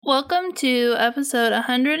Welcome to episode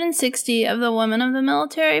 160 of the Women of the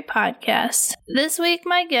Military podcast. This week,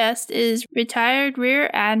 my guest is retired Rear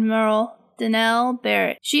Admiral Danelle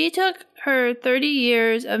Barrett. She took her 30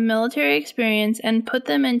 years of military experience and put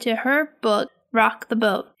them into her book, Rock the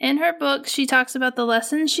Boat. In her book, she talks about the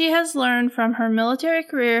lessons she has learned from her military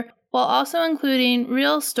career while also including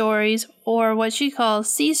real stories, or what she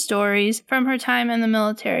calls sea stories, from her time in the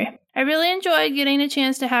military. I really enjoyed getting a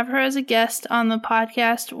chance to have her as a guest on the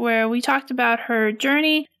podcast where we talked about her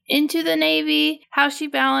journey into the Navy, how she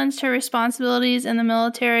balanced her responsibilities in the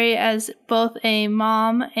military as both a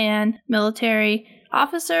mom and military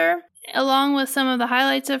officer, along with some of the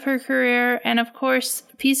highlights of her career, and of course,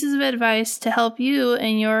 pieces of advice to help you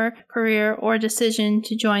in your career or decision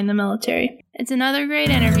to join the military. It's another great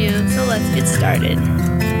interview, so let's get started.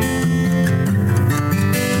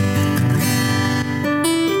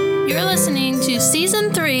 You're listening to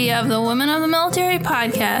Season 3 of the Women of the Military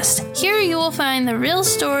podcast. Here you will find the real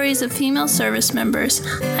stories of female service members.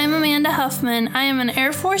 I'm Amanda Huffman. I am an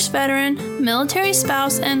Air Force veteran, military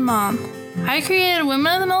spouse, and mom. I created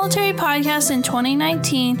Women of the Military podcast in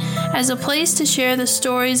 2019 as a place to share the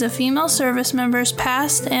stories of female service members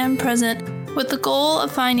past and present, with the goal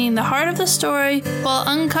of finding the heart of the story while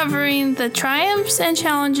uncovering the triumphs and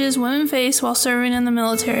challenges women face while serving in the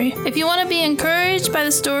military. If you want to be encouraged by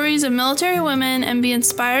the stories of military women and be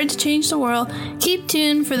inspired to change the world, keep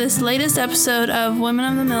tuned for this latest episode of Women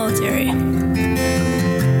of the Military.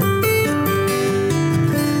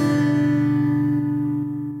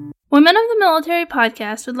 Women of the Military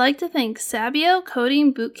podcast would like to thank Sabio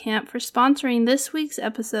Coding Bootcamp for sponsoring this week's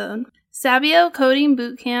episode. Sabio Coding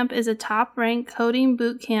Bootcamp is a top-ranked coding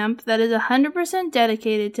bootcamp that is 100%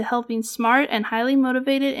 dedicated to helping smart and highly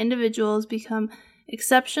motivated individuals become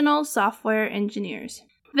exceptional software engineers.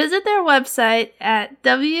 Visit their website at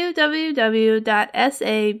www.sabio.la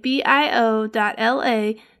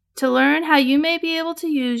to learn how you may be able to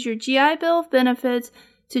use your GI Bill of benefits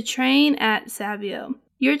to train at Sabio.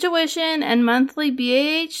 Your tuition and monthly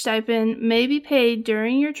BAH stipend may be paid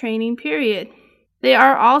during your training period. They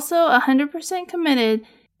are also 100% committed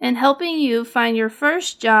in helping you find your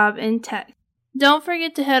first job in tech. Don't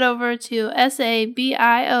forget to head over to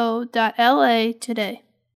sabio.la today.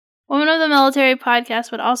 Women of the Military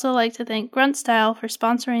podcast would also like to thank GruntStyle for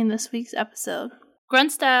sponsoring this week's episode.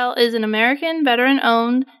 GruntStyle is an American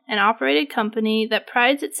veteran-owned and operated company that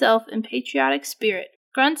prides itself in patriotic spirit.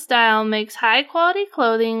 GruntStyle makes high-quality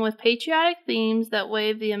clothing with patriotic themes that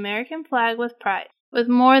wave the American flag with pride. With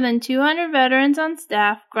more than 200 veterans on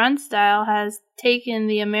staff, GruntStyle has taken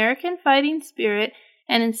the American fighting spirit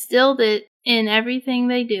and instilled it in everything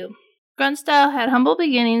they do. GruntStyle had humble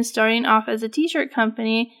beginnings, starting off as a t-shirt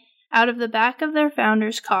company out of the back of their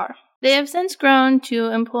founder's car. They have since grown to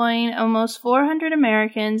employing almost 400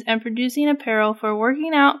 Americans and producing apparel for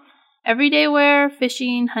working out, everyday wear,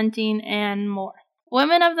 fishing, hunting, and more.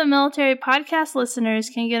 Women of the Military podcast listeners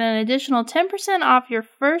can get an additional 10% off your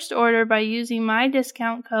first order by using my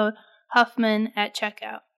discount code Huffman at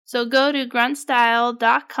checkout. So go to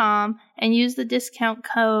gruntstyle.com and use the discount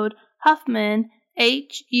code Huffman,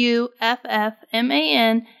 HUFFMAN,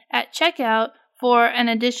 at checkout for an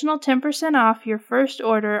additional 10% off your first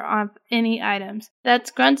order on any items.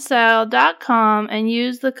 That's gruntstyle.com and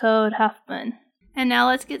use the code Huffman. And now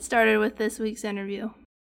let's get started with this week's interview.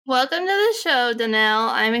 Welcome to the show, Danelle.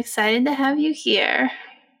 I'm excited to have you here.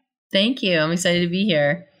 Thank you. I'm excited to be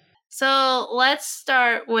here. So let's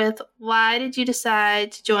start with, why did you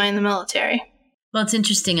decide to join the military? Well, it's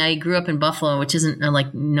interesting. I grew up in Buffalo, which isn't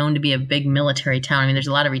known to be a big military town. I mean, there's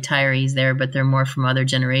a lot of retirees there, but they're more from other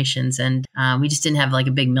generations. And we just didn't have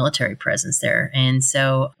a big military presence there. And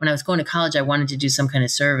so when I was going to college, I wanted to do some kind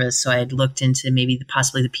of service. So I had looked into maybe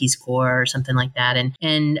possibly the Peace Corps or something like that.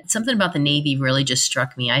 And something about the Navy really just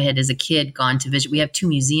struck me. I had, as a kid, gone to visit. We have 2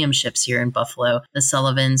 museum ships here in Buffalo. The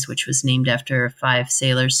Sullivans, which was named after 5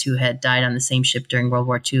 sailors who had died on the same ship during World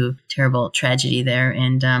War II. Terrible tragedy there.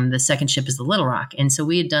 And the second ship is the Little Rock. And so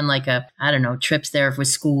we had done trips there with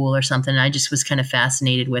school or something. And I just was kind of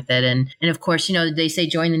fascinated with it. And of course, they say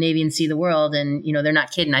join the Navy and see the world. And, they're not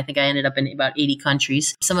kidding. I think I ended up in about 80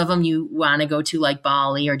 countries. Some of them you want to go to, like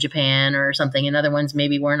Bali or Japan or something. And other ones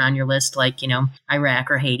maybe weren't on your list, like, Iraq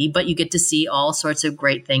or Haiti. But you get to see all sorts of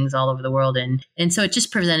great things all over the world. And so it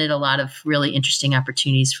just presented a lot of really interesting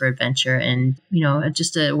opportunities for adventure and,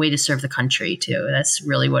 just a way to serve the country, too. That's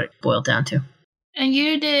really what it boiled down to. And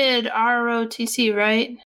you did ROTC,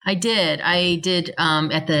 right? I did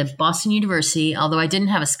at the Boston University, although I didn't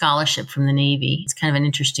have a scholarship from the Navy. It's kind of an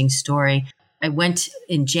interesting story. I went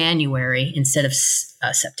in January instead of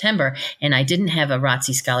September, and I didn't have a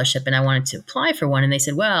ROTC scholarship, and I wanted to apply for one. And they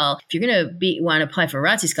said, well, if you're going to want to apply for a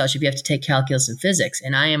ROTC scholarship, you have to take calculus and physics.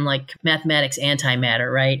 And I am like mathematics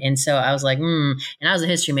antimatter, right? And so I was like, and I was a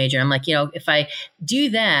history major. I'm like, if I do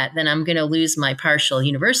that, then I'm going to lose my partial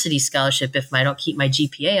university scholarship if I don't keep my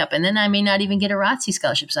GPA up. And then I may not even get a ROTC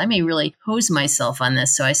scholarship. So I may really hose myself on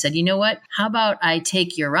this. So I said, you know what? How about I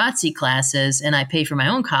take your ROTC classes and I pay for my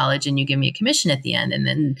own college and you give me a commission at the end? And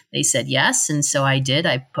then they said yes. And so I did.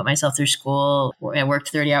 I put myself through school. I worked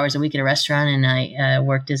 30 hours a week at a restaurant, and I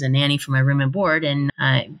worked as a nanny for my room and board. And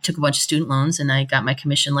I took a bunch of student loans, and I got my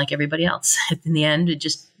commission like everybody else. In the end, it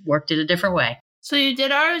just worked it a different way. So you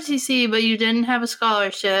did ROTC, but you didn't have a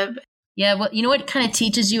scholarship. Yeah, well, you know what kind of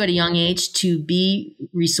teaches you at a young age? To be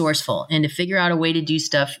resourceful and to figure out a way to do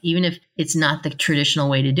stuff, even if it's not the traditional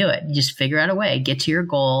way to do it. You just figure out a way, get to your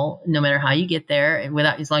goal, no matter how you get there,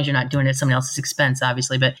 as long as you're not doing it at someone else's expense,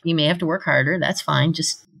 obviously. But you may have to work harder. That's fine.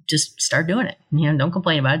 Just start doing it. Don't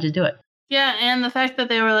complain about it. Just do it. Yeah, and the fact that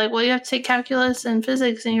they were like, well, you have to take calculus and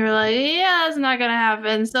physics, and you were like, yeah, that's not going to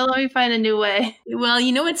happen, so let me find a new way. Well,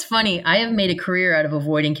 it's funny. I have made a career out of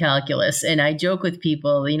avoiding calculus, and I joke with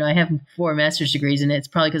people, I have 4 master's degrees, and it's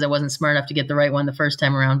probably because I wasn't smart enough to get the right one the first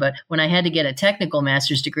time around, but when I had to get a technical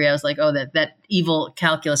master's degree, I was like, oh, that evil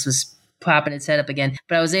calculus was popping its head up again.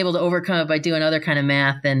 But I was able to overcome it by doing other kind of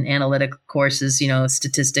math and analytic courses,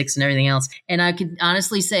 statistics and everything else. And I could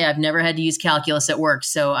honestly say I've never had to use calculus at work.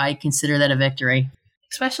 So I consider that a victory.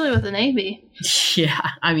 Especially with the Navy.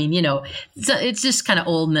 Yeah. It's just kind of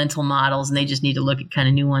old mental models, and they just need to look at kind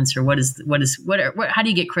of new ones for how do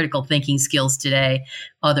you get critical thinking skills today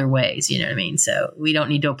other ways? You know what I mean? So we don't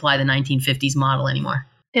need to apply the 1950s model anymore.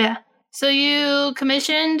 Yeah. So you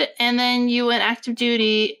commissioned and then you went active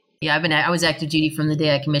duty. Yeah, I was active duty from the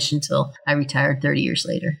day I commissioned till I retired 30 years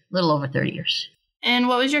later, a little over 30 years. And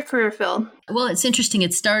what was your career field? Well, it's interesting.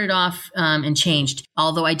 It started off and changed.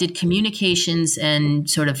 Although I did communications, and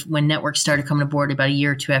sort of when networks started coming aboard about a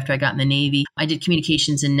year or two after I got in the Navy, I did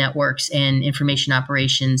communications and networks and information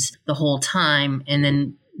operations the whole time, and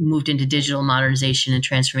then moved into digital modernization and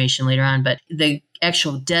transformation later on. But the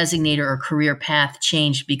actual designator or career path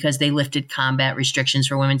changed because they lifted combat restrictions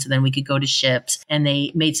for women. So then we could go to ships, and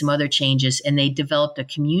they made some other changes, and they developed a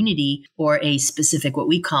community or a specific, what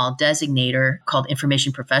we call designator, called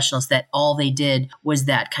information professionals, that all they did was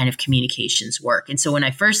that kind of communications work. And so when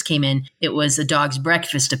I first came in, it was a dog's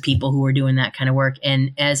breakfast of people who were doing that kind of work.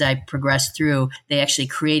 And as I progressed through,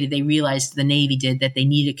 they realized the Navy did that they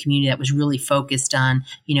needed a community that was really focused on,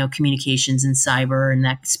 communications and cyber and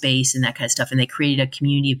that space and that kind of stuff. And they created a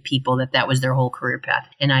community of people that was their whole career path.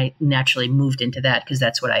 And I naturally moved into that because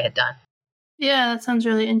that's what I had done. Yeah, that sounds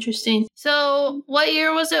really interesting. So what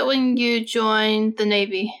year was it when you joined the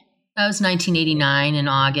Navy? That was 1989 in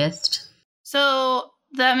August. So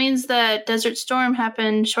that means that Desert Storm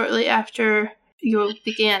happened shortly after you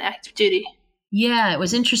began active duty. Yeah, it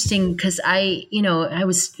was interesting because I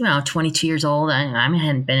was 22 years old. I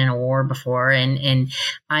hadn't been in a war before, and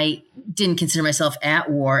I didn't consider myself at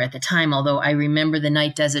war at the time. Although I remember the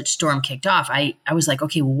night Desert Storm kicked off, I was like,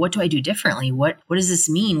 okay, well, what do I do differently? What does this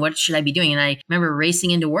mean? What should I be doing? And I remember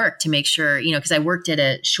racing into work to make sure, because I worked at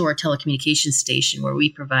a shore telecommunications station where we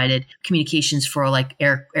provided communications for like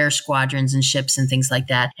air squadrons and ships and things like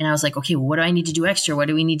that. And I was like, okay, well, what do I need to do extra? What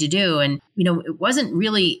do we need to do? And it wasn't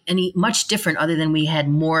really much different other than we had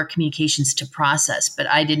more communications to process, but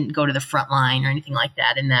I didn't go to the front line or anything like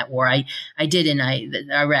that in that war. I did in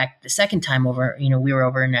Iraq the second time over, we were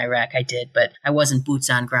over in Iraq, I did, but I wasn't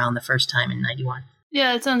boots on ground the first time in 91.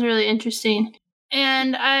 Yeah, it sounds really interesting.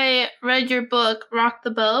 And I read your book, Rock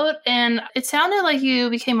the Boat, and it sounded like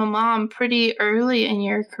you became a mom pretty early in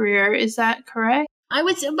your career. Is that correct? I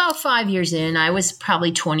was about 5 years in. I was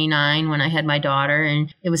probably 29 when I had my daughter.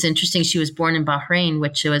 And it was interesting. She was born in Bahrain,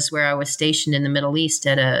 which was where I was stationed in the Middle East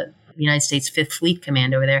at a United States 5th Fleet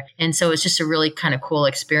Command over there. And so it's just a really kind of cool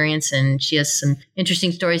experience. And she has some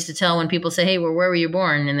interesting stories to tell when people say, hey, well, where were you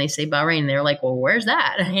born? And they say Bahrain. They're like, well, where's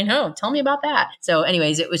that? Tell me about that. So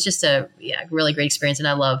anyways, it was just a really great experience. And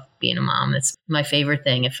I love being a mom. It's my favorite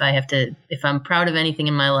thing. If I'm proud of anything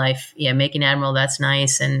in my life, making Admiral, that's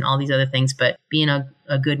nice. And all these other things. But being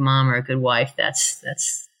a good mom or a good wife,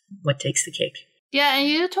 that's what takes the cake. Yeah, and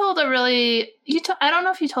you told I don't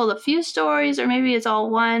know if you told a few stories or maybe it's all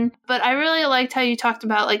one, but I really liked how you talked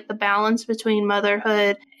about like the balance between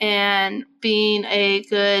motherhood and being a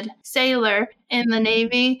good sailor in the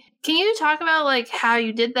Navy. Can you talk about like how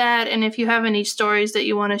you did that, and if you have any stories that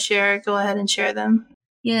you want to share, go ahead and share them?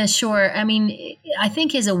 Yeah, sure. I mean, I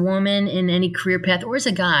think as a woman in any career path or as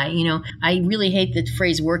a guy, I really hate the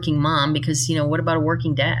phrase working mom because, what about a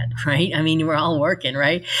working dad, right? I mean, we're all working,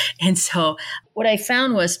 right? And so what I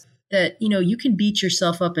found was that, you can beat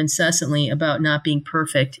yourself up incessantly about not being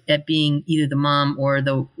perfect at being either the mom or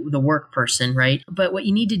the work person, right? But what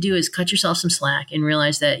you need to do is cut yourself some slack and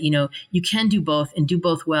realize that, you can do both and do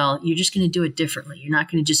both well. You're just going to do it differently. You're not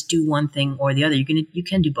going to just do one thing or the other. You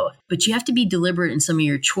can do both. But you have to be deliberate in some of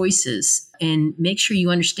your choices and make sure you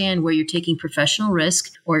understand where you're taking professional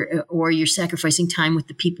risk or you're sacrificing time with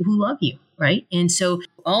the people who love you, right? And so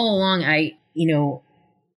all along,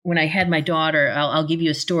 when I had my daughter, I'll give you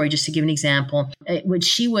a story just to give an example. When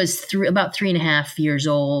she was about 3.5 years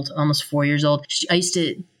old, almost 4 years old, I used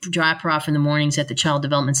to drop her off in the mornings at the Child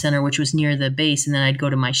Development Center, which was near the base, and then I'd go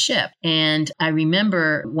to my ship. And I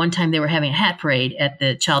remember one time they were having a hat parade at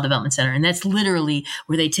the Child Development Center, and that's literally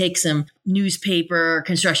where they take some newspaper,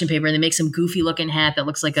 construction paper, and they make some goofy looking hat that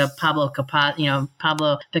looks like a Pablo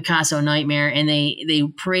Picasso nightmare, and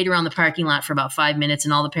they parade around the parking lot for about 5 minutes,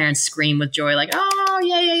 and all the parents scream with joy like, "Oh,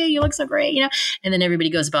 yeah, you look so great," and then everybody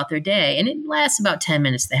goes about their day, and it lasts about 10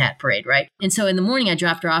 minutes, the hat parade, right? And so in the morning, I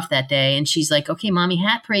dropped her off that day, and she's like, "Okay, Mommy,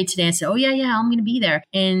 hat parade today." I said, "Oh, yeah, I'm going to be there."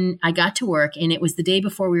 And I got to work, and it was the day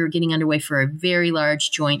before we were getting underway for a very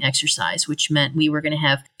large joint exercise, which meant we were going to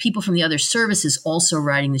have people from the other services also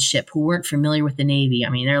riding the ship who weren't familiar with the Navy. I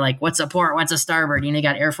mean, they're like, "What's a port? What's a starboard?" You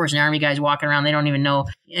got Air Force and Army guys walking around. They don't even know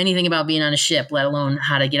anything about being on a ship, let alone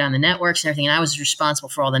how to get on the networks and everything. And I was responsible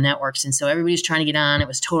for all the networks. And so everybody was trying to get on. It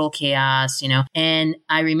was total chaos, And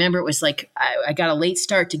I remember it was like, I got a late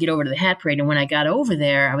start to get over to the hat parade. And when I got over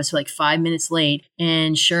there, I was like 5 minutes late.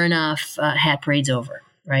 And sure enough, hat parade's over.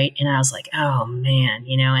 Right. And I was like, oh, man,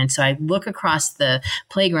 and so I look across the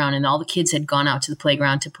playground and all the kids had gone out to the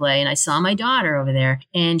playground to play. And I saw my daughter over there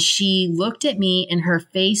and she looked at me and her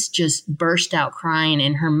face just burst out crying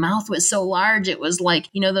and her mouth was so large. It was like,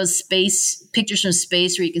 those space pictures from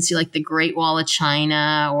space where you can see like the Great Wall of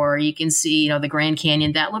China or you can see, the Grand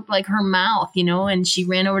Canyon. That looked like her mouth, and she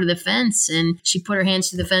ran over to the fence and she put her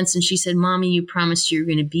hands to the fence and she said, "Mommy, you promised you were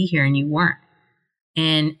going to be here and you weren't."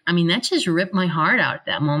 And I mean, that just ripped my heart out at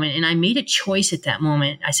that moment. And I made a choice at that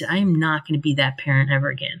moment. I said, I am not going to be that parent ever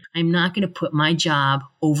again. I'm not going to put my job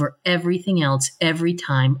over everything else every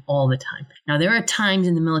time, all the time. Now, there are times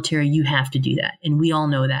in the military you have to do that. And we all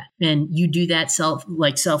know that. And you do that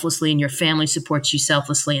selflessly and your family supports you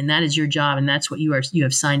selflessly. And that is your job. And that's what you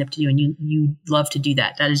have signed up to do. And you love to do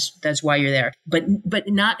that. That's why you're there. But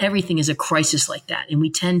not everything is a crisis like that. And we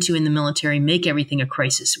tend to in the military make everything a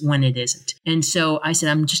crisis when it isn't. And so I said,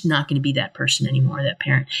 I'm just not going to be that person anymore, that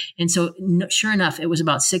parent. And so sure enough, it was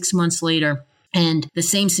about 6 months later. And the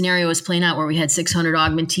same scenario was playing out where we had 600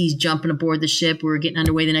 augmentees jumping aboard the ship. We were getting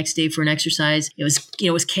underway the next day for an exercise. It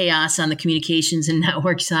was chaos on the communications and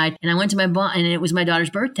network side. And I went to my boss and it was my daughter's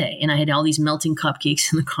birthday. And I had all these melting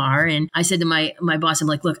cupcakes in the car. And I said to my boss, I'm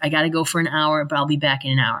like, "Look, I got to go for an hour, but I'll be back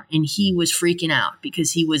in an hour." And he was freaking out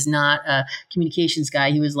because he was not a communications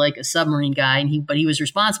guy. He was like a submarine guy. But he was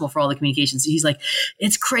responsible for all the communications. He's like,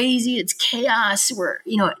 "It's crazy. It's chaos.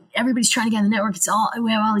 Everybody's trying to get on the network.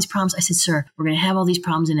 We have all these problems." I said, "Sir, we're going to have all these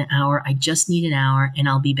problems in an hour. I just need an hour and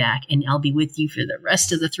I'll be back and I'll be with you for the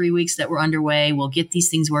rest of the 3 weeks that we're underway. We'll get these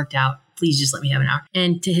things worked out. Please just let me have an hour."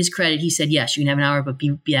 And to his credit, he said, "Yes, you can have an hour, but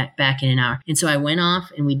be back in an hour." And so I went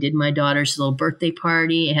off and we did my daughter's little birthday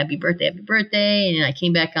party. Happy birthday. And I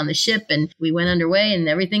came back on the ship and we went underway and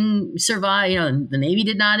everything survived. The Navy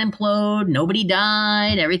did not implode. Nobody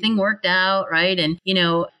died. Everything worked out. Right. And,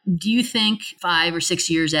 do you think 5 or 6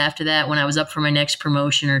 years after that, when I was up for my next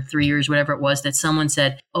promotion or 3 years, whatever it was, that someone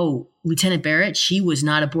said, "Oh, Lieutenant Barrett, she was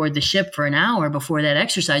not aboard the ship for an hour before that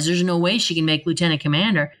exercise. There's no way she can make lieutenant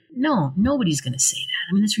commander"? No, nobody's going to say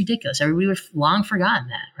that. I mean, it's ridiculous. Everybody would have long forgotten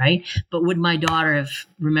that, right? But would my daughter have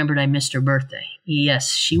remembered I missed her birthday?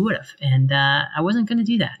 Yes, she would have. And I wasn't going to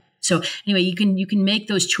do that. So anyway, you can make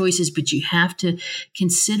those choices, but you have to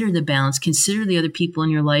consider the balance, consider the other people in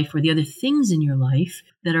your life or the other things in your life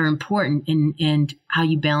that are important and how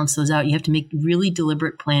you balance those out. You have to make really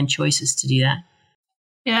deliberate, planned choices to do that.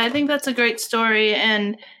 Yeah, I think that's a great story.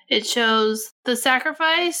 And it shows the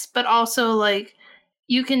sacrifice, but also like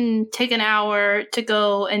you can take an hour to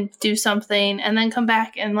go and do something and then come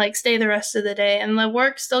back and like stay the rest of the day. And the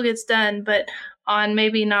work still gets done, but on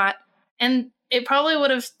maybe not. And it probably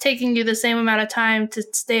would have taken you the same amount of time to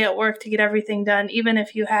stay at work to get everything done, even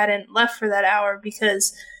if you hadn't left for that hour,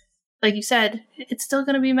 because like you said, it's still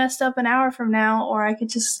going to be messed up an hour from now, or I could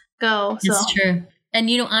just go. That's true. And,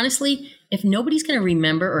 honestly, if nobody's going to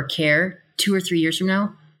remember or care 2 or 3 years from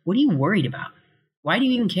now, what are you worried about? Why do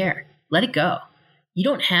you even care? Let it go. You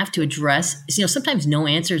don't have to address, sometimes no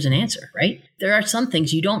answer is an answer, right? There are some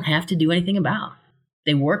things you don't have to do anything about.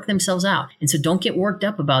 They work themselves out. And so don't get worked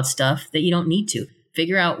up about stuff that you don't need to.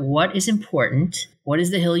 Figure out what is important. What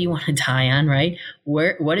is the hill you want to die on, right?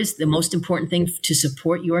 What is the most important thing to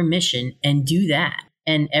support your mission, and do that.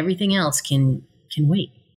 And everything else can wait.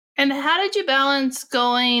 And how did you balance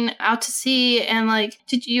going out to sea and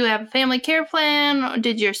did you have a family care plan?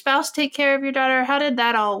 Did your spouse take care of your daughter? How did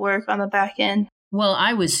that all work on the back end? Well,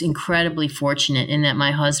 I was incredibly fortunate in that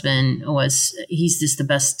my husband he's just the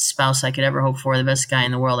best spouse I could ever hope for, the best guy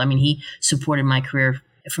in the world. I mean, he supported my career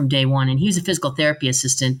from day one, and he was a physical therapy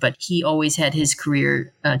assistant, but he always had his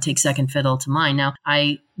career take second fiddle to mine. Now,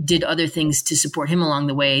 I did other things to support him along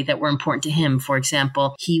the way that were important to him. For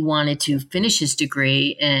example, he wanted to finish his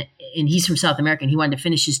degree, and he's from South America, and he wanted to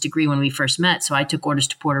finish his degree when we first met. So I took orders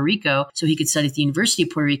to Puerto Rico so he could study at the University of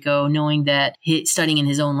Puerto Rico, knowing that studying in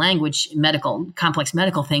his own language, complex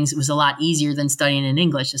medical things, it was a lot easier than studying in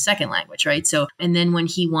English, a second language, right? So, and then when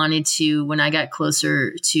we got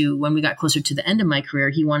closer to the end of my career,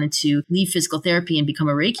 he wanted to leave physical therapy and become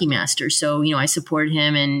a Reiki master. So, I supported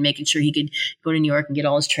him in making sure he could go to New York and get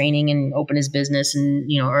all his training and open his business and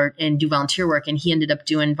do volunteer work. And he ended up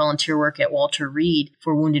doing volunteer work at Walter Reed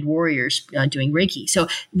for Wounded Warriors doing Reiki. So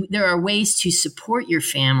there are ways to support your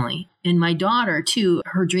family. And my daughter, too,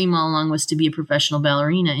 her dream all along was to be a professional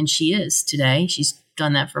ballerina, and she is today. She's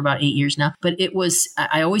done that for about 8 years now. But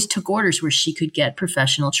I always took orders where she could get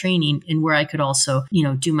professional training and where I could also,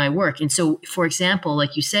 do my work. And so, for example,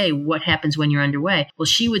 like you say, what happens when you're underway? Well,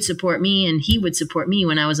 she would support me and he would support me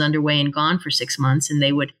when I was underway and gone for 6 months. And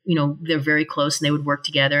they would, they're very close and they would work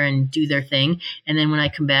together and do their thing. And then when I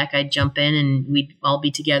come back, I'd jump in and we'd all be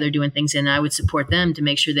together doing things, and I would support them to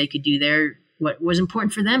make sure they could do what was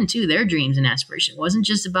important for them too, their dreams and aspirations. It wasn't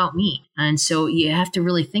just about me. And so you have to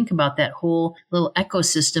really think about that whole little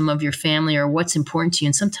ecosystem of your family or what's important to you.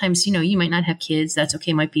 And sometimes, you might not have kids. That's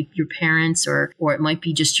okay. It might be your parents or it might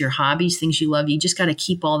be just your hobbies, things you love. You just got to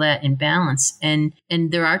keep all that in balance. And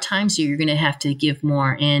there are times where you're going to have to give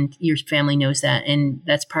more, and your family knows that. And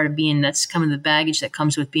that's that's kind of the baggage that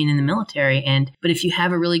comes with being in the military. But if you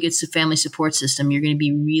have a really good family support system, you're going to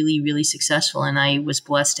be really, really successful. And I was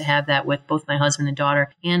blessed to have that with both my husband and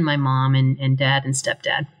daughter and my mom and dad and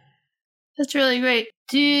stepdad. That's really great.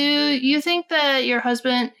 Do you think that your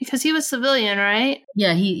husband, because he was civilian, right?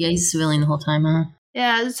 Yeah, he's a civilian the whole time, huh?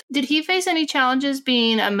 Yeah. Did he face any challenges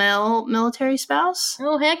being a male military spouse?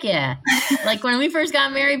 Oh, heck yeah. When we first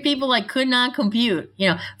got married, people could not compute.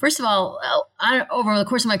 First of all, over the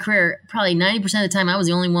course of my career, probably 90% of the time, I was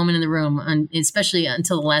the only woman in the room, especially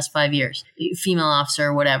until the last 5 years, female officer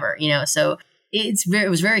or whatever, so it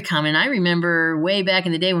was very common. I remember way back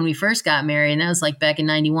in the day when we first got married, and that was back in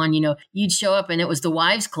 91, you'd show up and it was the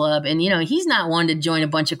wives club, and, he's not one to join a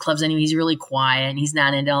bunch of clubs anyway. He's really quiet and he's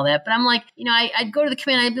not into all that. But I'm I'd go to the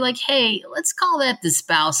command, I'd be like, hey, let's call that the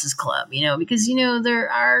spouses club, because, there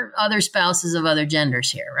are other spouses of other genders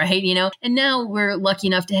here, right? And now we're lucky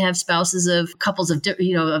enough to have spouses of couples of,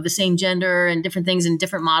 of the same gender and different things and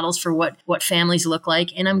different models for what families look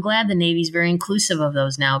like. And I'm glad the Navy's very inclusive of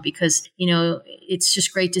those now, because, it's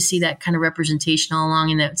just great to see that kind of representation all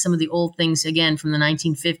along, and that some of the old things, again, from the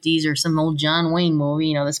 1950s or some old John Wayne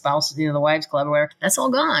movie, the spouses, the wives club or whatever, that's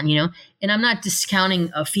all gone, And I'm not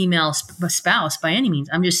discounting a female spouse by any means.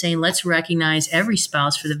 I'm just saying let's recognize every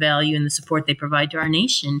spouse for the value and the support they provide to our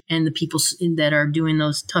nation and the people that are doing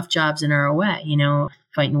those tough jobs in our way,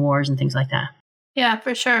 fighting wars and things like that. Yeah,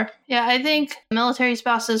 for sure. Yeah, I think military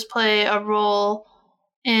spouses play a role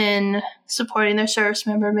in supporting their service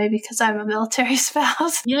member, maybe because I'm a military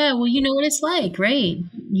spouse. Yeah, well, you know what it's like, right?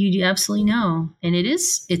 You absolutely know. And it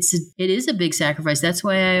is a big sacrifice. That's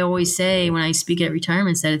why I always say when I speak at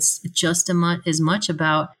retirements that it's just as much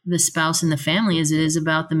about the spouse and the family as it is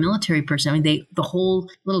about the military person. I mean, the whole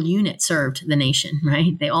little unit served the nation,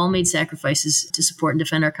 right? They all made sacrifices to support and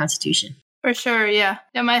defend our Constitution. For sure, yeah.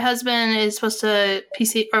 Yeah, my husband is supposed to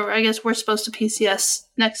we're supposed to PCS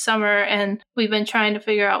next summer, and we've been trying to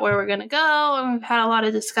figure out where we're going to go, and we've had a lot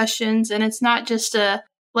of discussions, and it's not just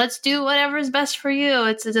let's do whatever is best for you.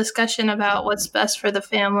 It's a discussion about what's best for the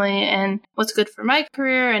family and what's good for my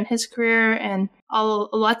career and his career and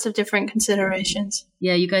lots of different considerations.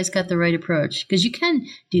 Yeah, you guys got the right approach, because you can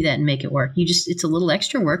do that and make it work. It's a little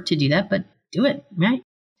extra work to do that, but do it, right?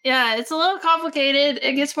 Yeah, it's a little complicated.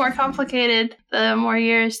 It gets more complicated the more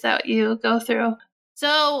years that you go through.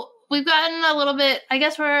 So we've gotten a little bit, I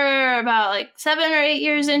guess we're about 7 or 8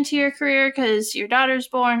 years into your career because your daughter's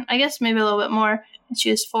born. I guess maybe a little bit more. She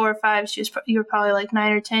was 4 or 5. You were probably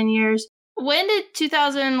 9 or 10 years. When did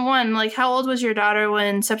 2001, how old was your daughter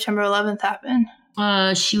when September 11th happened?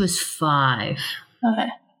 She was 5. Okay.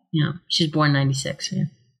 Yeah, she's born 96. Yeah.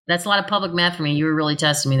 That's a lot of public math for me. You were really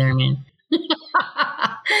testing me there, man.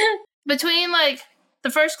 Between like the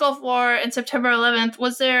first Gulf War and September 11th,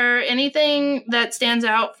 was there anything that stands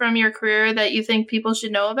out from your career that you think people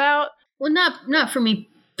should know about? Well, not for me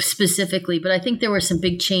specifically, but I think there were some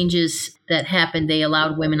big changes that happened. They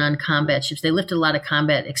allowed women on combat ships. They lifted a lot of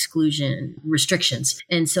combat exclusion restrictions.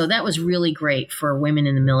 And so that was really great for women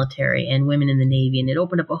in the military and women in the Navy. And it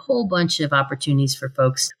opened up a whole bunch of opportunities for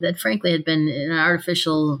folks that frankly had been an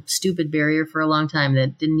artificial, stupid barrier for a long time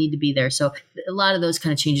that didn't need to be there. So a lot of those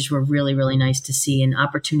kind of changes were really, really nice to see, and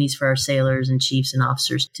opportunities for our sailors and chiefs and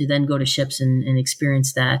officers to then go to ships and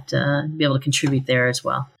experience that, be able to contribute there as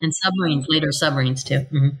well. And submarines, later submarines too.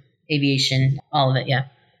 Mm-hmm. Aviation, all of it, yeah.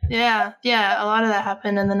 Yeah, a lot of that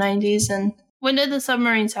happened in the 90s. And when did the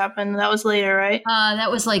submarines happen? That was later, right?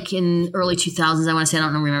 That was like in early 2000s. I want to say, I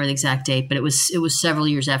don't remember the exact date, but it was several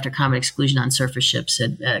years after combat exclusion on surface ships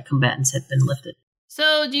combatants had been lifted.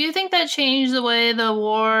 So do you think that changed the way the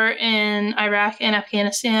war in Iraq and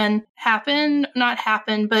Afghanistan happened? Not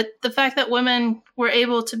happened, but the fact that women were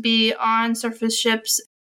able to be on surface ships?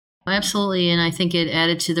 Absolutely. And I think it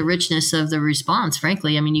added to the richness of the response,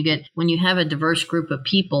 frankly. I mean, when you have a diverse group of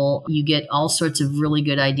people, you get all sorts of really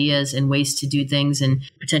good ideas and ways to do things, and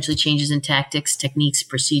potentially changes in tactics, techniques,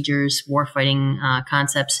 procedures, warfighting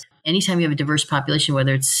concepts. Anytime you have a diverse population,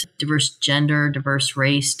 whether it's diverse gender, diverse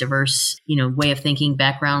race, diverse, way of thinking,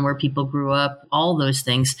 background, where people grew up, all those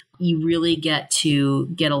things, you really get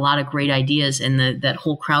a lot of great ideas, and that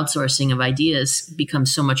whole crowdsourcing of ideas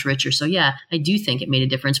becomes so much richer. So yeah, I do think it made a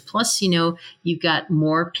difference. Plus, you've got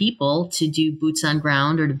more people to do boots on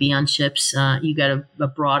ground or to be on ships. You've got a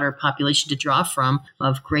broader population to draw from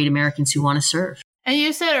of great Americans who want to serve. And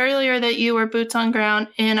you said earlier that you were boots on ground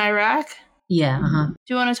in Iraq. Yeah. Uh-huh. Do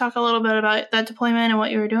you want to talk a little bit about that deployment and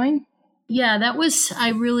what you were doing? Yeah, I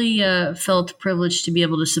really felt privileged to be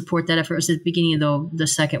able to support that effort. It was at the beginning of the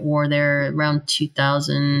second war there, around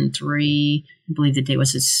 2003. I believe the date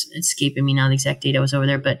was escaping me now, the exact date I was over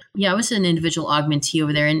there. But yeah, I was an individual augmentee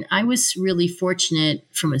over there. And I was really fortunate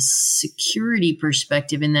from a security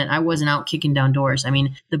perspective in that I wasn't out kicking down doors. I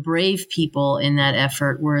mean, the brave people in that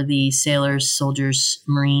effort were the sailors, soldiers,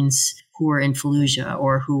 Marines who were in Fallujah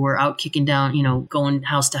or who were out kicking down, going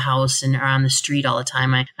house to house and are on the street all the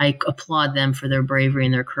time. I applaud them for their bravery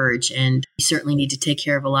and their courage. And we certainly need to take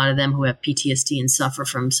care of a lot of them who have PTSD and suffer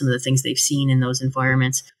from some of the things they've seen in those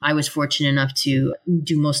environments. I was fortunate enough to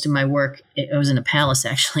do most of my work. I was in a palace,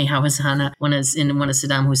 actually. I was in one of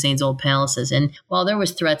Saddam Hussein's old palaces. And while there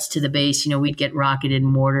was threats to the base, we'd get rocketed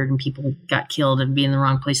and mortared and people got killed and be in the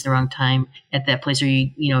wrong place at the wrong time at that place. Or,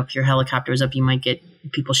 if your helicopter was up, you might get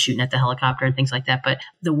people shooting at the helicopter and things like that. But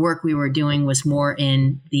the work we were doing was more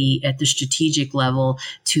at the strategic level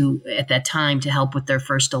at that time to help with their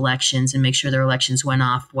first elections and make sure their elections went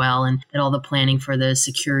off well, and that all the planning for the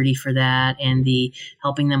security for that and the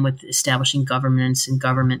helping them with establishing governments and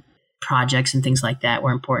government projects and things like that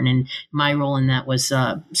were important. And my role in that was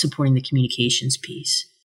supporting the communications piece.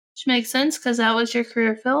 Which makes sense because that was your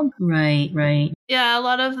career field. Right. Yeah, a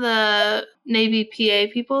lot of the Navy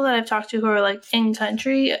PA people that I've talked to who are like in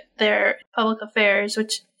country, they're public affairs,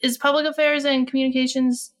 which is public affairs and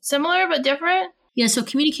communications similar but different? Yeah, so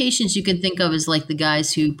communications you can think of as like the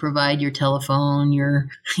guys who provide your telephone, your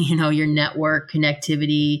network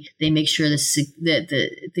connectivity. They make sure that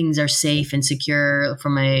the things are safe and secure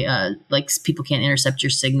from like people can't intercept your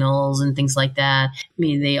signals and things like that. I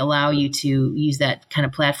mean, they allow you to use that kind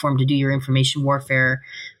of platform to do your information warfare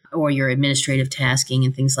or your administrative tasking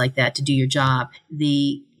and things like that to do your job.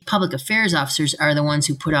 The public affairs officers are the ones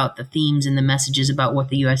who put out the themes and the messages about what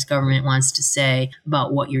the U.S. government wants to say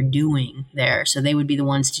about what you're doing there. So they would be the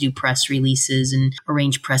ones to do press releases and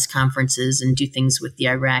arrange press conferences and do things with the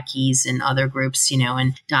Iraqis and other groups,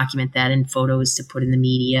 and document that in photos to put in the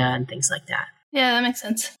media and things like that. Yeah, that makes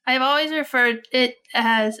sense. I've always referred it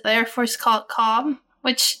as the Air Force called COM,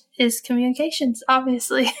 which is communications,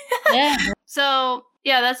 obviously. Yeah. So,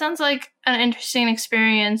 yeah, that sounds like an interesting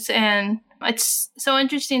experience, and it's so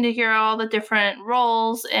interesting to hear all the different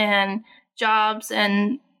roles and jobs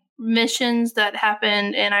and missions that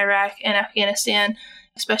happened in Iraq and Afghanistan,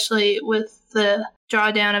 especially with the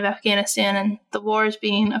drawdown of Afghanistan and the wars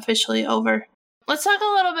being officially over. Let's talk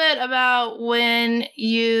a little bit about when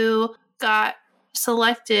you got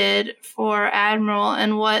selected for Admiral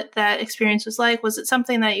and what that experience was like. Was it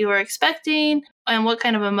something that you were expecting? And what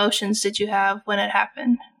kind of emotions did you have when it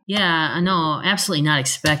happened? Yeah, no, absolutely not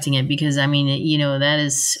expecting it because, I mean, that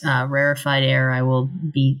is rarefied air, I will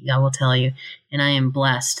tell you. And I am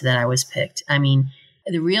blessed that I was picked. I mean,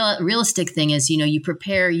 the realistic thing is, you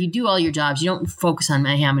prepare, you do all your jobs. You don't focus on,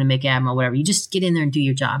 hey, I'm going to make admiral, whatever. You just get in there and do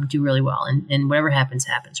your job, do really well. And whatever happens,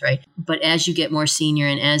 right? But as you get more senior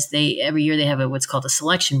and as every year they have what's called a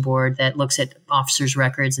selection board that looks at officers'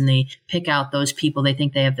 records and they pick out those people they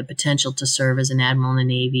think they have the potential to serve as an admiral in the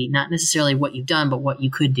Navy, not necessarily what you've done, but what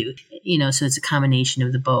you could do. So it's a combination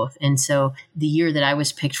of the both. And so the year that I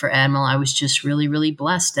was picked for admiral, I was just really, really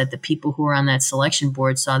blessed that the people who were on that selection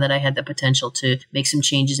board saw that I had the potential to make some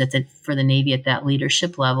changes for the Navy at that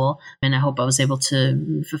leadership level. And I hope I was able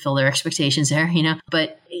to fulfill their expectations there,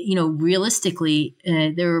 But, realistically,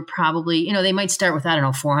 there were probably, they might start with,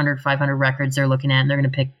 400, 500 records they're looking at, and they're going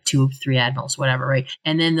to pick 2, 3 admirals, whatever, right?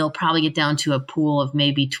 And then they'll probably get down to a pool of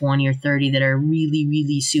maybe 20 or 30 that are really,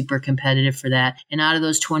 really super competitive for that. And out of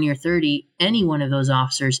those 20 or 30, any one of those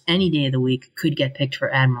officers, any day of the week, could get picked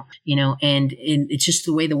for admiral, and it's just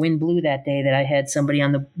the way the wind blew that day that I had somebody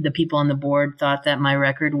on the people on the board thought that my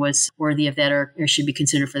record was worthy of that or should be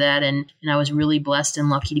considered for that. And I was really blessed and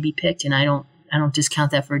lucky to be picked. And I don't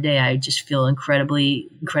discount that for a day. I just feel incredibly,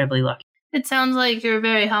 incredibly lucky. It sounds like you're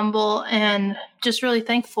very humble and just really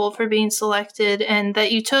thankful for being selected and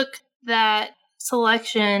that you took that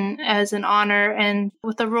selection as an honor and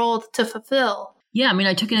with a role to fulfill. Yeah,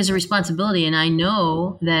 I took it as a responsibility, and I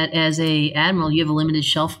know that as a admiral, you have a limited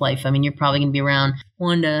shelf life. You're probably going to be around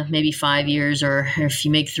 1 to maybe 5 years, or if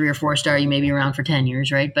you make 3 or 4 star, you may be around for 10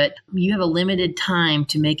 years, right? But you have a limited time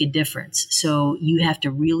to make a difference. So you have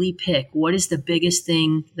to really pick what is the biggest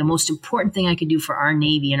thing, the most important thing I can do for our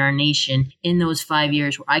Navy and our nation in those 5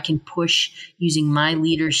 years where I can push using my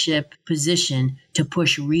leadership position to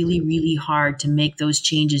push really, really hard to make those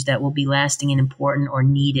changes that will be lasting and important or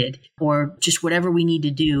needed, or just whatever we need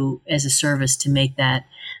to do as a service to make that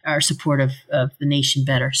our support of the nation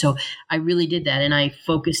better. So I really did that. And I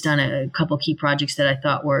focused on a couple key projects that I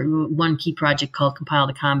thought were one key project called Compile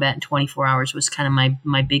to Combat in 24 Hours was kind of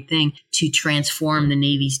my big thing to transform the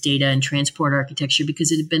Navy's data and transport architecture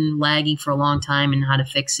because it had been lagging for a long time and how to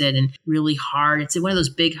fix it and really hard. It's one of those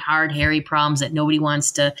big, hard, hairy problems that nobody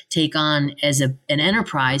wants to take on as an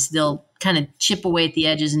enterprise. They'll kind of chip away at the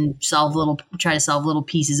edges and try to solve little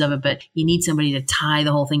pieces of it, but you need somebody to tie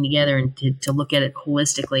the whole thing together and to look at it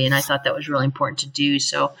holistically. And I thought that was really important to do.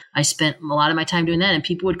 So I spent a lot of my time doing that, and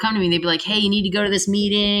people would come to me and they'd be like, hey, you need to go to this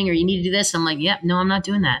meeting or you need to do this. I'm like, yeah, no, I'm not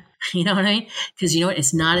doing that. You know what I mean? Because you know what?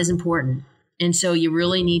 It's not as important. And so you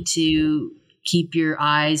really need to keep your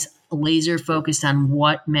eyes laser focused on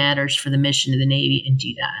what matters for the mission of the Navy and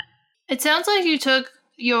do that. It sounds like you took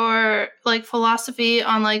your philosophy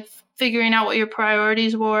on figuring out what your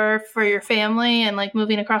priorities were for your family and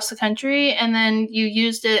moving across the country. And then you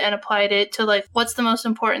used it and applied it to what's the most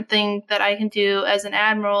important thing that I can do as an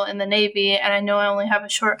admiral in the Navy. And I know I only have a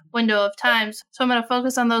short window of time. So I'm going to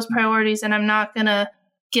focus on those priorities and I'm not going to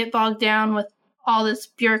get bogged down with all this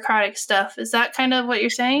bureaucratic stuff. Is that kind of what you're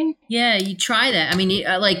saying? Yeah, you try that.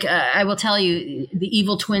 I will tell you, the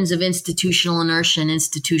evil twins of institutional inertia and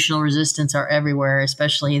institutional resistance are everywhere,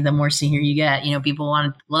 especially the more senior you get. People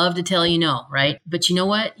love to tell you no, right? But you know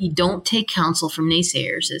what? You don't take counsel from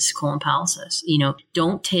naysayers, as Colin Powell says.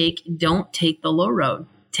 Don't take the low road.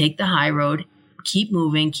 Take the high road. Keep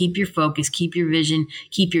moving, keep your focus, keep your vision,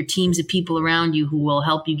 keep your teams of people around you who will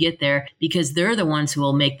help you get there because they're the ones who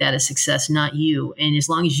will make that a success, not you. And as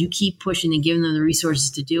long as you keep pushing and giving them the resources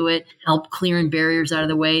to do it, help clearing barriers out of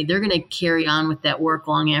the way, they're going to carry on with that work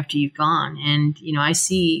long after you've gone. And, I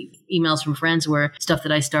see emails from friends where stuff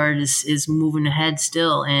that I started is moving ahead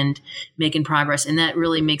still and making progress. And that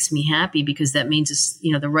really makes me happy because that means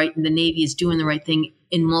the Navy is doing the right thing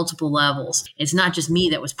in multiple levels. It's not just me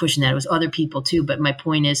that was pushing that. It was other people too. But my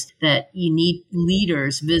point is that you need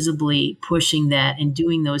leaders visibly pushing that and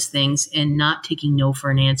doing those things and not taking no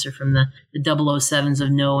for an answer from the 007s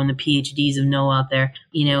of no and the PhDs of no out there,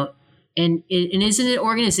 And isn't it an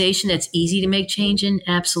organization that's easy to make change in?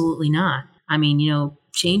 Absolutely not.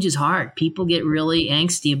 Change is hard. People get really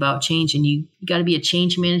angsty about change, and you got to be a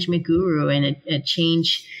change management guru and a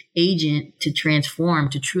change agent to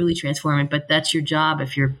truly transform it. But that's your job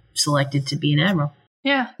if you're selected to be an admiral.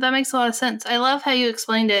 Yeah, that makes a lot of sense. I love how you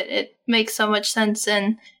explained it. It makes so much sense,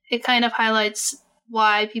 and it kind of highlights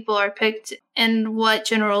why people are picked and what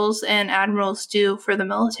generals and admirals do for the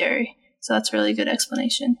military. So that's a really good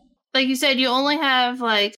explanation. Like you said, you only have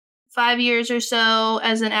 5 years or so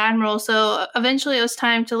as an admiral. So eventually it was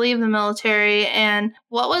time to leave the military. And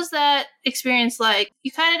what was that experience like?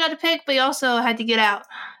 You kind of got to pick, but you also had to get out.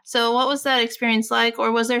 So what was that experience like?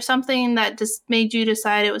 Or was there something that just made you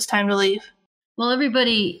decide it was time to leave? Well,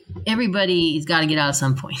 everybody's got to get out at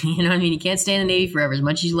some point. You know what I mean? You can't stay in the Navy forever, as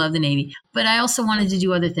much as you love the Navy. But I also wanted to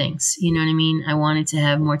do other things. You know what I mean? I wanted to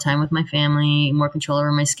have more time with my family, more control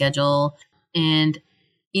over my schedule. And,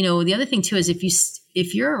 the other thing too is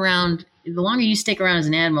if you're around, the longer you stick around as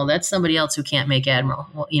an admiral, that's somebody else who can't make admiral.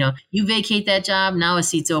 Well, you vacate that job, now a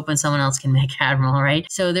seat's open, someone else can make admiral, right?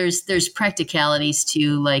 So there's practicalities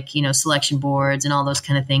to selection boards and all those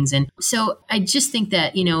kind of things. And so I just think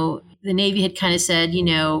that, the Navy had kind of said,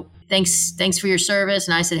 thanks for your service.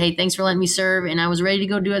 And I said, hey, thanks for letting me serve. And I was ready to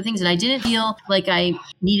go do other things. And I didn't feel like I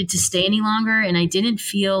needed to stay any longer. And I didn't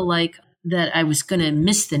feel like that I was going to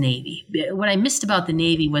miss the Navy. What I missed about the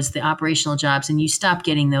Navy was the operational jobs, and you stop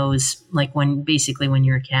getting those when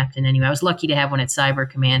you're a captain anyway. I was lucky to have one at Cyber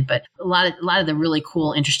Command, but a lot of the really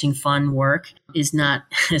cool, interesting, fun work is not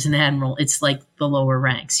as an admiral. It's like the lower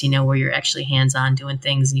ranks, where you're actually hands-on doing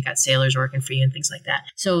things and you got sailors working for you and things like that.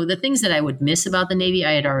 So the things that I would miss about the Navy,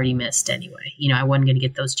 I had already missed anyway. I wasn't going to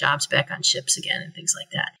get those jobs back on ships again and things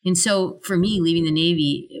like that. And so for me, leaving the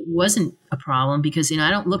Navy, it wasn't a problem because, I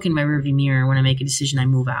don't look in my rearview mirror when I make a decision. I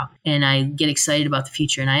move out and I get excited about the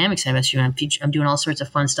future, and I am excited about the future. I'm doing all sorts of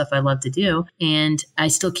fun stuff I love to do, and I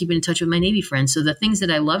still keep in touch with my Navy friends. So the things that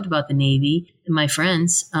I loved about the Navy, my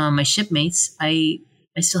friends, my shipmates, I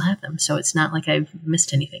still have them. So it's not like I've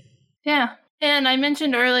missed anything. Yeah. And I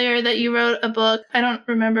mentioned earlier that you wrote a book. I don't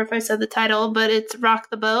remember if I said the title, but it's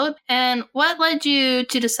Rock the Boat. And what led you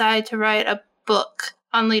to decide to write a book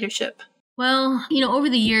on leadership? Well, over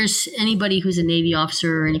the years, anybody who's a Navy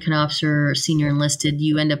officer or any kind of officer or senior enlisted,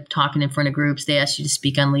 you end up talking in front of groups. They ask you to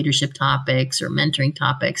speak on leadership topics or mentoring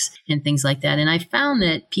topics and things like that. And I found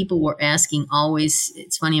that people were asking always,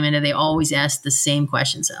 it's funny, Amanda, they always ask the same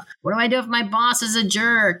questions. What do I do if my boss is a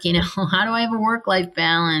jerk? How do I have a work-life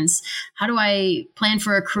balance? How do I plan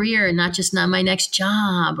for a career and not my next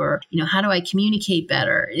job? Or, how do I communicate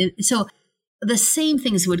better? So the same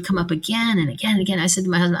things would come up again and again and again. I said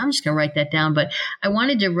to my husband, I'm just going to write that down. But I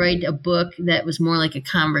wanted to write a book that was more like a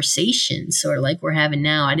conversation, sort of like we're having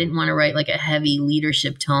now. I didn't want to write like a heavy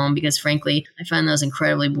leadership tome because, frankly, I find those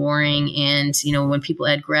incredibly boring. And, when people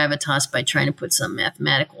add gravitas by trying to put some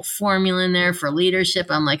mathematical formula in there for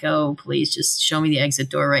leadership, I'm like, oh, please just show me the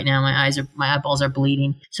exit door right now. My eyeballs are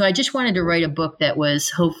bleeding. So I just wanted to write a book that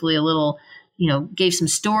was hopefully a little gave some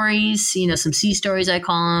stories, some sea stories, I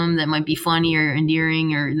call them, that might be funny or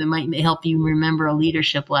endearing, or that might help you remember a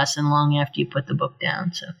leadership lesson long after you put the book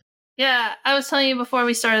down. So, yeah, I was telling you before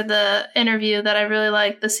we started the interview that I really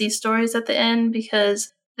liked the sea stories at the end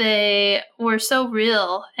because they were so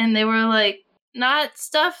real and they were like not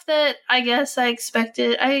stuff that I guess I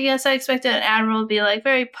expected. I guess I expected an admiral to be like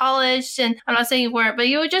very polished, and I'm not saying you weren't, but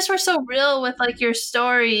you just were so real with like your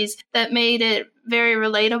stories that made it very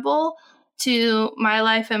relatable to my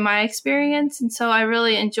life and my experience. And so I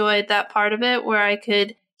really enjoyed that part of it where I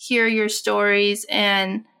could hear your stories,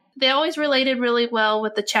 and they always related really well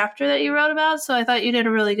with the chapter that you wrote about. So I thought you did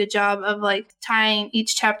a really good job of like tying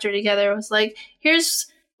each chapter together. It was like, here's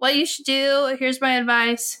what you should do, here's my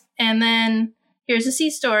advice, and then here's a sea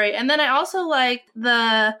story. And then I also liked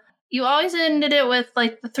you always ended it with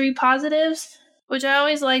like the 3 positives, which I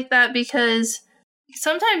always liked that because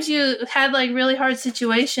sometimes you had like really hard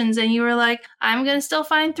situations and you were like, I'm going to still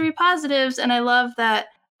find 3 positives. And I love that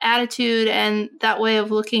attitude and that way of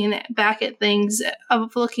looking back at things,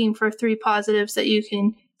 of looking for 3 positives that you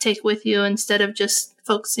can take with you instead of just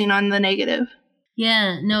focusing on the negative.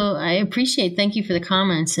 Yeah, no, I appreciate. Thank you for the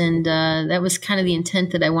comments. And that was kind of the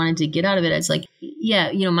intent that I wanted to get out of it. It's like,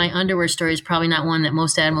 yeah, my underwear story is probably not one that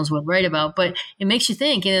most admirals would write about, but it makes you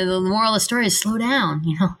think. The moral of the story is slow down.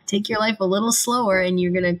 Take your life a little slower, and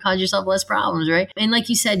you're going to cause yourself less problems, right? And like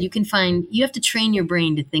you said, you have to train your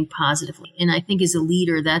brain to think positively. And I think as a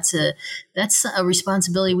leader, that's a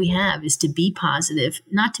responsibility we have, is to be positive,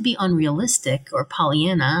 not to be unrealistic or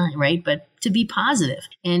Pollyanna, right? But to be positive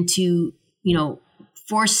and to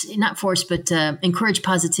encourage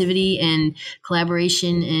positivity and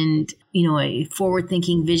collaboration and, a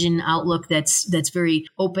forward-thinking vision outlook that's very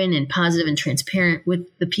open and positive and transparent with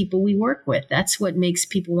the people we work with. That's what makes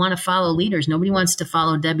people want to follow leaders. Nobody wants to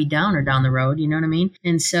follow Debbie Downer down the road. You know what I mean?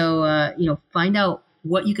 And so, find out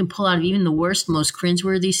what you can pull out of even the worst, most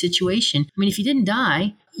cringeworthy situation. I mean, if you didn't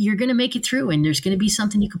die, you're going to make it through, and there's going to be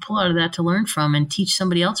something you can pull out of that to learn from and teach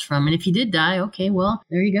somebody else from. And if you did die, okay, well,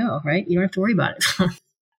 there you go, right? You don't have to worry about it.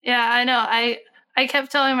 Yeah, I know. I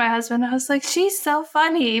kept telling my husband, I was like, she's so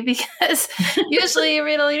funny, because usually you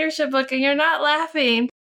read a leadership book and you're not laughing.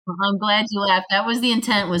 Well, I'm glad you laughed. That was the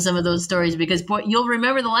intent with some of those stories, because boy, you'll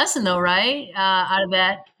remember the lesson though, right? Out of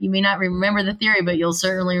that, you may not remember the theory, but you'll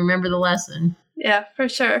certainly remember the lesson. Yeah, for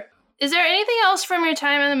sure. Is there anything else from your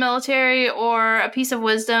time in the military or a piece of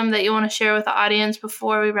wisdom that you want to share with the audience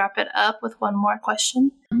before we wrap it up with one more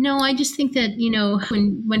question? No, I just think that,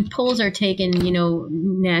 when polls are taken,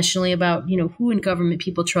 nationally about, who in government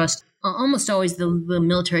people trust, almost always the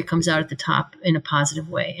military comes out at the top in a positive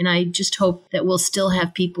way. And I just hope that we'll still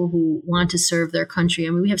have people who want to serve their country. I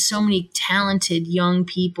mean, we have so many talented young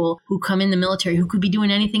people who come in the military who could be doing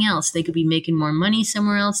anything else. They could be making more money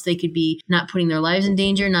somewhere else. They could be not putting their lives in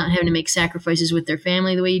danger, not having to make sacrifices with their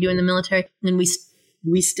family the way you do in the military. And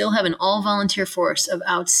we still have an all-volunteer force of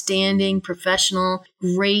outstanding, professional,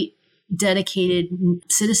 great, dedicated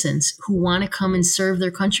citizens who want to come and serve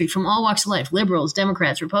their country from all walks of life, liberals,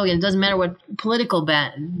 Democrats, Republicans. It doesn't matter what political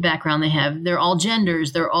background they have. They're all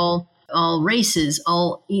genders. They're all races,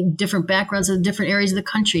 all different backgrounds of different areas of the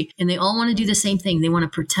country. And they all want to do the same thing. They want to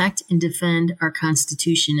protect and defend our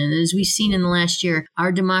Constitution. And as we've seen in the last year,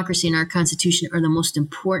 our democracy and our Constitution are the most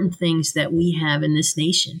important things that we have in this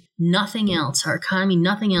nation. Nothing else, our economy,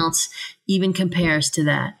 nothing else even compares to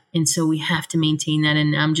that. And so we have to maintain that.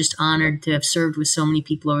 And I'm just honored to have served with so many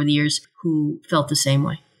people over the years who felt the same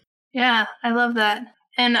way. Yeah, I love that.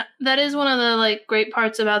 And that is one of the great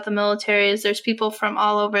parts about the military is there's people from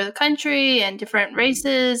all over the country and different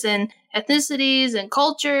races and ethnicities and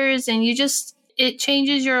cultures. And it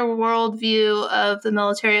changes your worldview of the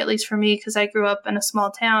military, at least for me, because I grew up in a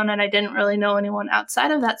small town and I didn't really know anyone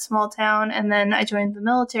outside of that small town. And then I joined the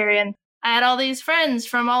military and I had all these friends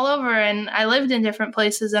from all over and I lived in different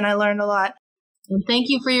places and I learned a lot. And thank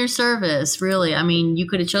you for your service, really. I mean, you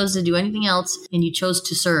could have chosen to do anything else and you chose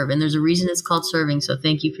to serve. And there's a reason it's called serving. So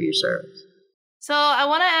thank you for your service. So I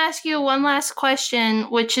want to ask you one last question,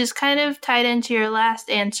 which is kind of tied into your last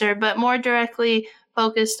answer, but more directly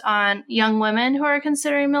focused on young women who are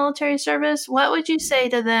considering military service. What would you say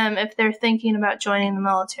to them if they're thinking about joining the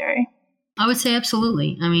military? I would say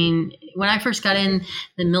absolutely. I mean, when I first got in,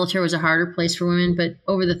 the military was a harder place for women. But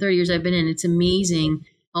over the 30 years I've been in, it's amazing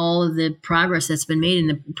all of the progress that's been made and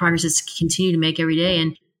the progress that's continued to make every day.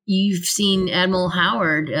 And you've seen Admiral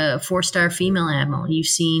Howard, a 4-star female admiral. You've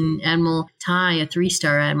seen Admiral Ty, a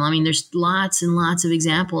 3-star admiral. I mean, there's lots and lots of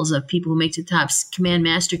examples of people who make it to the top, command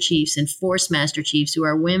master chiefs and force master chiefs who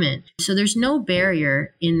are women. So there's no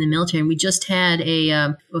barrier in the military. And we just had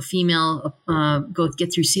a female go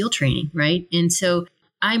get through SEAL training, right? And so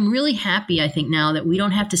I'm really happy, I think, now that we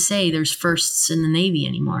don't have to say there's firsts in the Navy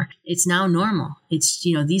anymore. It's now normal. It's,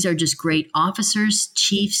 these are just great officers,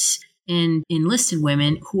 chiefs, and enlisted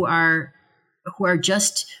women who are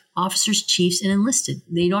just officers, chiefs, and enlisted.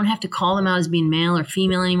 They don't have to call them out as being male or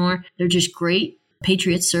female anymore. They're just great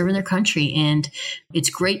patriots serving their country. And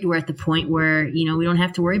it's great we're at the point where, we don't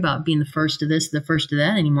have to worry about being the first of this, the first of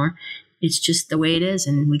that anymore. It's just the way it is.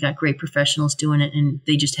 And we got great professionals doing it, and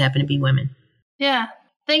they just happen to be women. Yeah.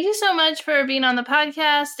 Thank you so much for being on the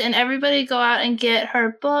podcast, and everybody go out and get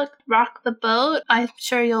her book, Rock the Boat. I'm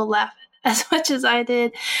sure you'll laugh as much as I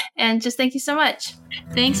did, and just thank you so much.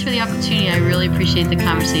 Thanks for the opportunity. I really appreciate the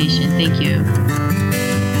conversation. Thank you.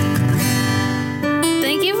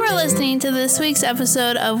 Thank you for listening to this week's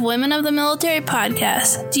episode of Women of the Military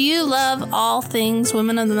Podcast. Do you love all things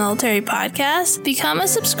Women of the Military Podcast? Become a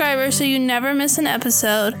subscriber so you never miss an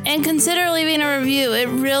episode, and consider leaving a review. It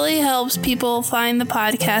really helps people find the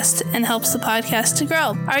podcast and helps the podcast to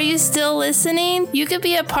grow. Are you still listening? You could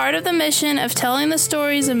be a part of the mission of telling the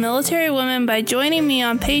stories of military women by joining me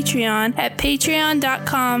on Patreon at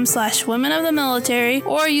patreon.com/women of the military,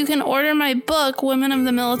 or you can order my book, Women of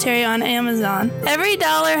the Military, on Amazon. Every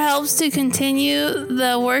dollar helps to continue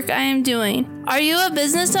the work I am doing. Are you a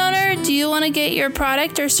business owner? Do you want to get your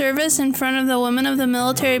product or service in front of the Women of the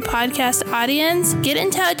Military Podcast audience? Get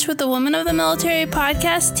in touch with the Women of the Military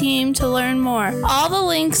Podcast team to learn more. All the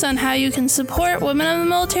links on how you can support Women of the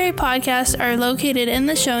Military Podcast are located in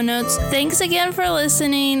the show notes. Thanks again for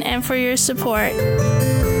listening and for your support.